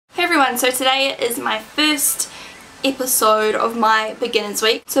everyone, so today is my first episode of my beginners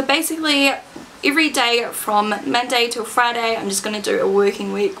week. So basically every day from Monday till Friday I'm just going to do a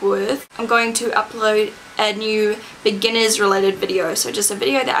working week worth. I'm going to upload a new beginners related video, so just a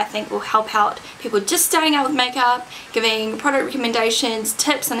video that I think will help out people just starting out with makeup, giving product recommendations,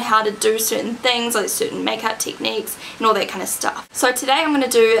 tips on how to do certain things like certain makeup techniques and all that kind of stuff. So today I'm going to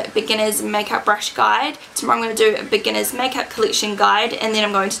do a beginners makeup brush guide, tomorrow I'm going to do a beginners makeup collection guide, and then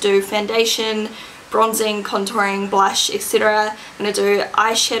I'm going to do foundation, bronzing, contouring, blush, etc. I'm going to do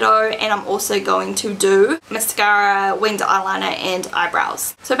eyeshadow, and I'm also going to do mascara, winged eyeliner and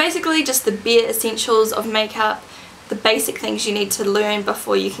eyebrows. So basically just the bare essentials of makeup, the basic things you need to learn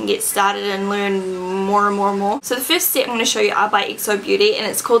before you can get started and learn more and more and more. So the first set I'm going to show you are by XO Beauty, and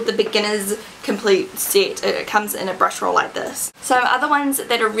it's called the Beginners Complete Set. It comes in a brush roll like this. Some other ones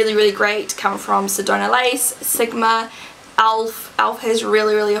that are really great come from Sedona Lace, Sigma, Elf has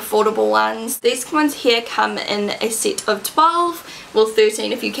really affordable ones. These ones here come in a set of 12, well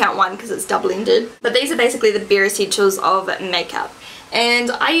 13 if you count one because it's double ended. But these are basically the bare essentials of makeup. And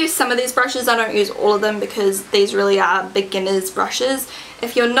I use some of these brushes, I don't use all of them because these really are beginners brushes.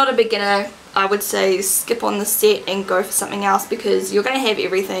 If you're not a beginner, I would say skip on the set and go for something else because you're going to have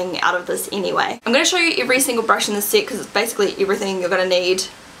everything out of this anyway. I'm going to show you every single brush in the set because it's basically everything you're going to need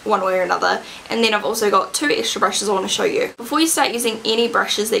one way or another, and then I've also got 2 extra brushes I want to show you. Before you start using any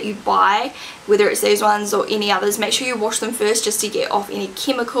brushes that you buy, whether it's these ones or any others, make sure you wash them first just to get off any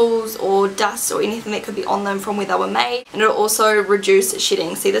chemicals or dust or anything that could be on them from where they were made, and it'll also reduce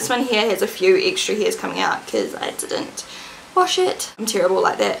shedding. See, this one here has a few extra hairs coming out because I didn't wash it. I'm terrible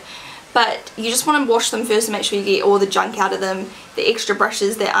like that. But you just want to wash them first and make sure you get all the junk out of them, the extra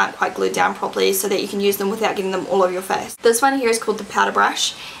brushes that aren't quite glued down properly, so that you can use them without getting them all over your face. This one here is called the powder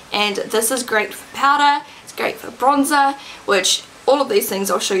brush, and this is great for powder, it's great for bronzer, which all of these things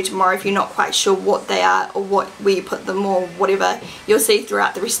I'll show you tomorrow if you're not quite sure what they are or where you put them or whatever. You'll see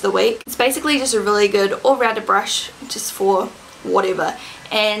throughout the rest of the week. It's basically just a really good all-rounder brush just for whatever.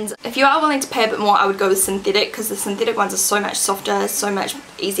 And if you are willing to pay a bit more, I would go with synthetic because the synthetic ones are so much softer, so much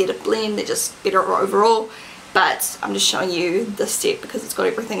easier to blend, they're just better overall. But I'm just showing you this set because it's got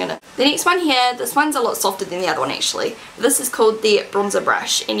everything in it. The next one here, this one's a lot softer than the other one actually. This is called the bronzer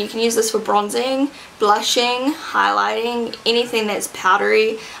brush, and you can use this for bronzing, blushing, highlighting, anything that's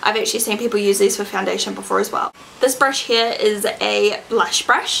powdery. I've actually seen people use these for foundation before as well. This brush here is a blush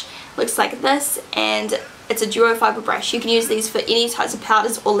brush, looks like this, and it's a duo fiber brush. You can use these for any types of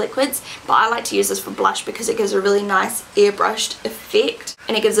powders or liquids, but I like to use this for blush because it gives a really nice airbrushed effect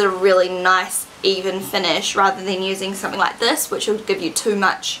and it gives it a really nice even finish rather than using something like this which will give you too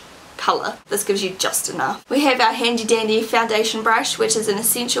much colour. This gives you just enough. We have our handy dandy foundation brush, which is an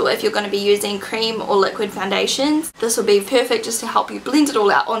essential if you're going to be using cream or liquid foundations. This will be perfect just to help you blend it all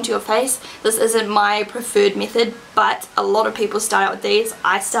out onto your face. This isn't my preferred method, but a lot of people start out with these.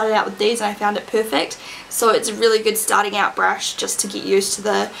 I started out with these and I found it perfect. So it's a really good starting out brush just to get used to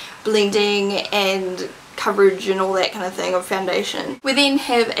the blending and coverage and all that kind of thing of foundation. We then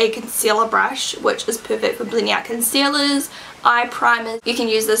have a concealer brush, which is perfect for blending out concealers, eye primers. You can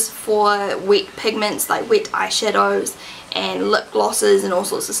use this for wet pigments like wet eyeshadows and lip glosses and all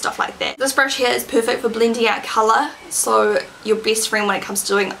sorts of stuff like that. This brush here is perfect for blending out colour, so your best friend when it comes to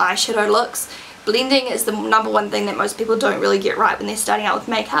doing eyeshadow looks. Blending is the number one thing that most people don't really get right when they're starting out with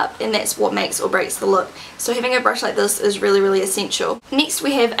makeup, and that's what makes or breaks the look. So having a brush like this is really essential. Next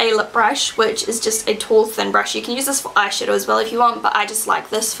we have a lip brush, which is just a tall thin brush. You can use this for eyeshadow as well if you want, but I just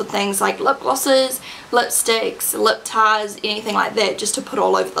like this for things like lip glosses, lipsticks, lip tars, anything like that, just to put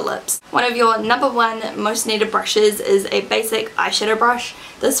all over the lips. One of your number one most needed brushes is a basic eyeshadow brush.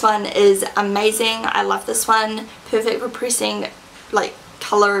 This one is amazing. I love this one. Perfect for pressing like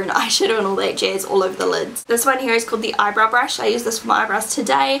colour and eyeshadow and all that jazz all over the lids. This one here is called the eyebrow brush. I use this for my eyebrows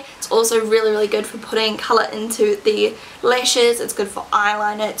today. It's also really good for putting colour into the lashes. It's good for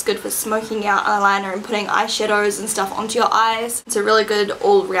eyeliner. It's good for smoking out eyeliner and putting eyeshadows and stuff onto your eyes. It's a really good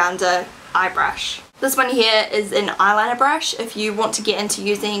all-rounder eye brush. This one here is an eyeliner brush. If you want to get into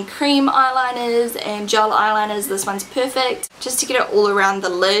using cream eyeliners and gel eyeliners, this one's perfect. Just to get it all around the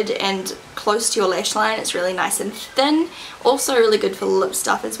lid and close to your lash line. It's really nice and thin. Also really good for lip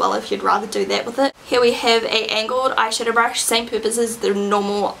stuff as well if you'd rather do that with it. Here we have a angled eyeshadow brush. Same purpose as the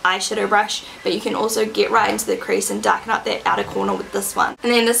normal eyeshadow brush, but you can also get right into the crease and darken up that outer corner with this one.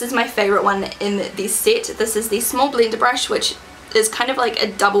 And then this is my favourite one in this set. This is the small blender brush, which is kind of like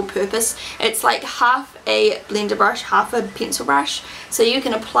a double purpose. It's like half a blender brush, half a pencil brush, so you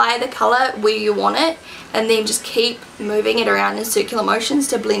can apply the colour where you want it and then just keep moving it around in circular motions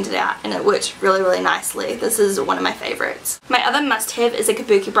to blend it out, and it worked really nicely. This is one of my favorites. My other must have is a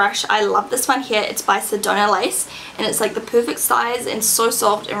kabuki brush. I love this one here. It's by Sedona Lace, and it's like the perfect size and so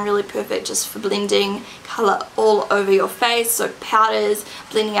soft and really perfect just for blending colour all over your face, so powders,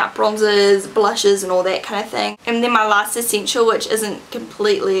 blending out bronzers, blushes and all that kind of thing. And then my last essential, which isn't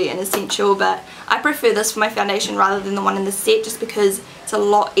completely an essential, but I prefer this for my foundation rather than the one in the set just because it's a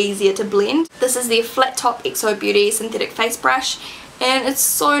lot easier to blend. This is the Flat Top XO Beauty Synthetic Face Brush, and it's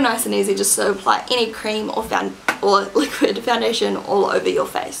so nice and easy just to apply any cream or liquid foundation all over your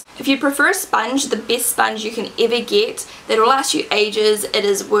face. If you prefer a sponge, the best sponge you can ever get that will last you ages. It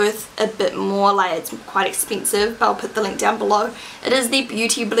is worth a bit more, like it's quite expensive, but I'll put the link down below. It is the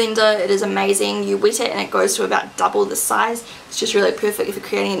Beauty Blender. It is amazing. You wet it and it goes to about double the size. It's just really perfect if you're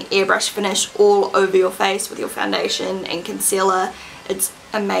creating an airbrush finish all over your face with your foundation and concealer. It's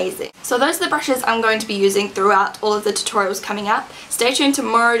amazing. So those are the brushes I'm going to be using throughout all of the tutorials coming up. Stay tuned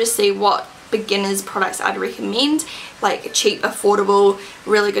tomorrow to see what beginners products I'd recommend, like cheap, affordable,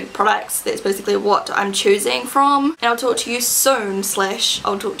 really good products. That's basically what I'm choosing from, and I'll talk to you soon /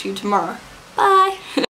 I'll talk to you tomorrow. Bye.